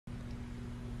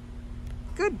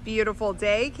Good, beautiful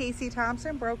day. Casey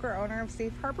Thompson, broker, owner of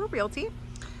Safe Harbor Realty.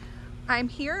 I'm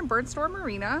here in Birdstorm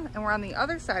Marina, and we're on the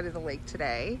other side of the lake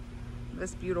today.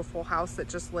 This beautiful house that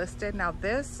just listed. Now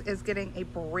this is getting a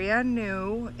brand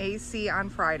new AC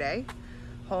on Friday,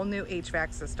 whole new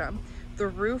HVAC system. The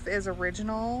roof is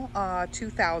original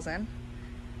 2000.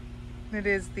 It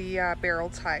is the barrel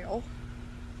tile,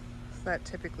 so that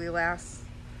typically lasts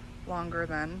longer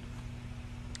than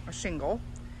a shingle.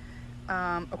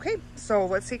 Okay, so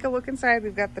let's take a look inside.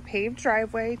 We've got the paved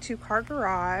driveway, 2-car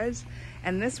garage,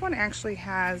 and this one actually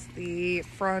has the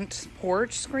front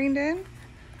porch screened in.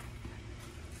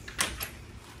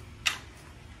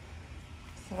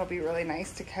 So it'll be really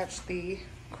nice to catch the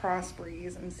cross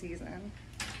breeze in season.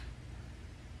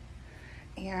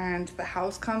 And the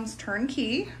house comes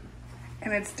turnkey,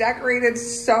 and it's decorated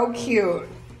so cute.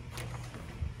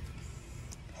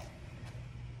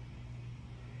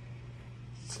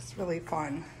 Really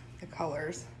fun, the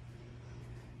colors.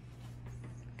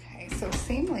 Okay, so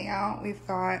same layout. We've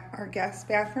got our guest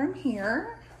bathroom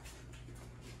here,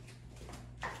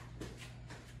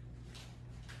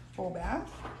 full bath,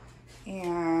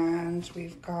 and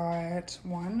we've got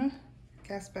one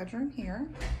guest bedroom here.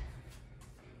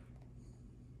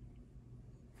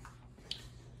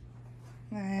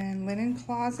 And linen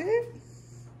closet.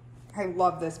 I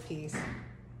love this piece.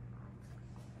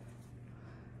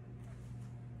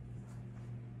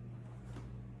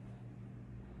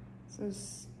 So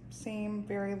same,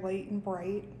 very light and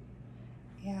bright,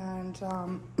 and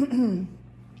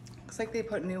looks like they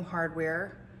put new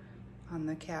hardware on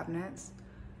the cabinets.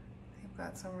 They've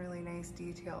got some really nice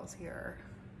details here.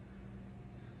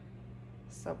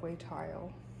 Subway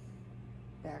tile,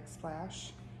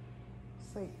 backsplash.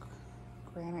 It's like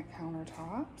granite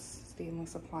countertops,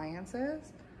 stainless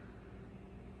appliances.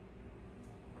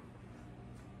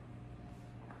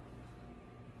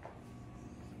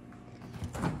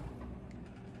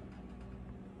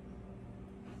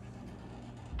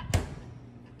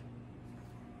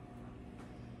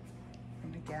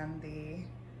 Again, the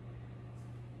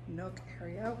nook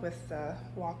area with the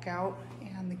walkout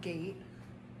and the gate.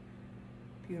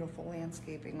 Beautiful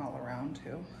landscaping all around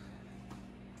too.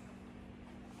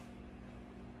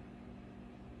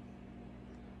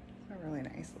 It's a really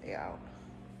nice layout.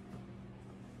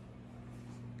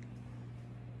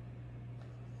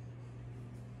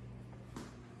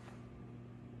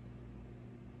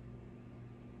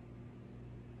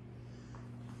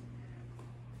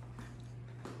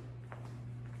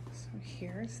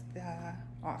 Here's the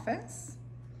office.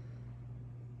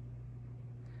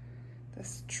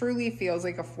 This truly feels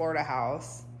like a Florida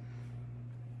house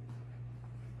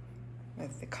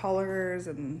with the colors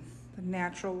and the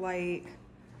natural light.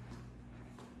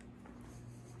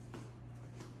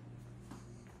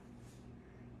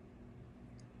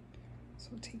 So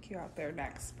we'll take you out there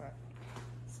next, but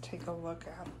let's take a look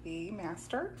at the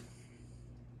master.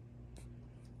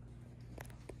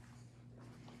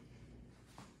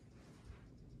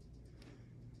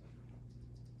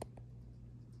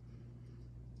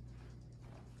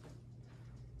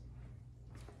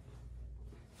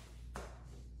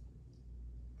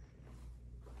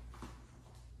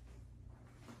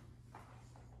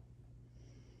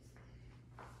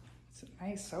 It's a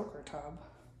nice soaker tub.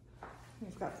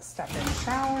 We've got the step-in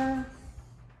shower.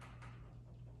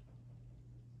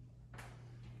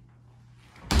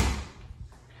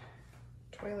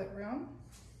 Toilet room.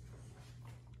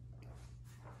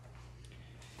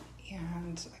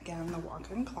 And again, the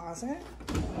walk-in closet.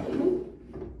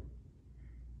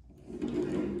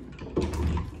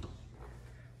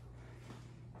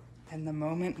 And the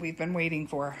moment we've been waiting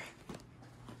for.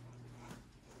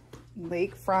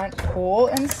 Lakefront pool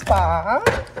and spa.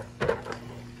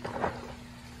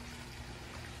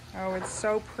 Oh, it's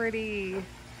so pretty.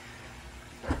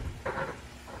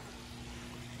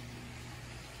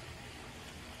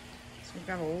 So we've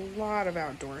got a lot of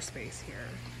outdoor space here.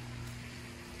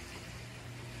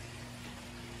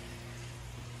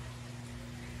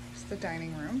 It's the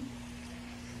dining room.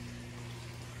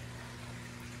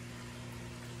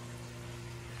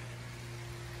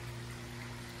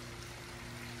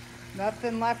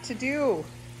 Nothing left to do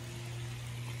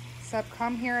except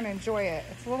come here and enjoy it.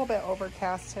 It's a little bit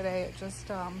overcast today. It just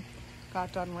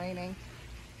got done raining.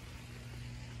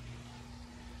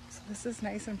 So this is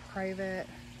nice and private.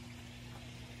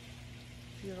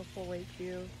 Beautiful lake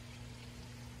view.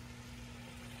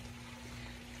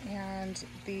 And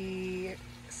the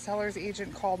seller's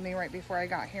agent called me right before I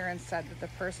got here and said that the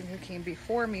person who came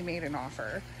before me made an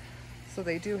offer. So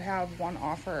they do have one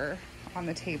offer on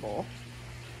the table.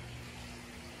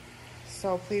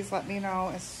 So please let me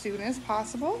know as soon as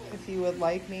possible if you would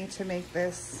like me to make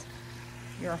this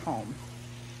your home,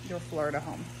 your Florida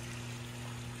home.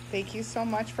 Thank you so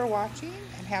much for watching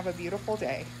and have a beautiful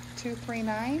day.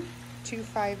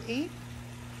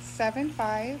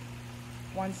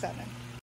 239-258-7517.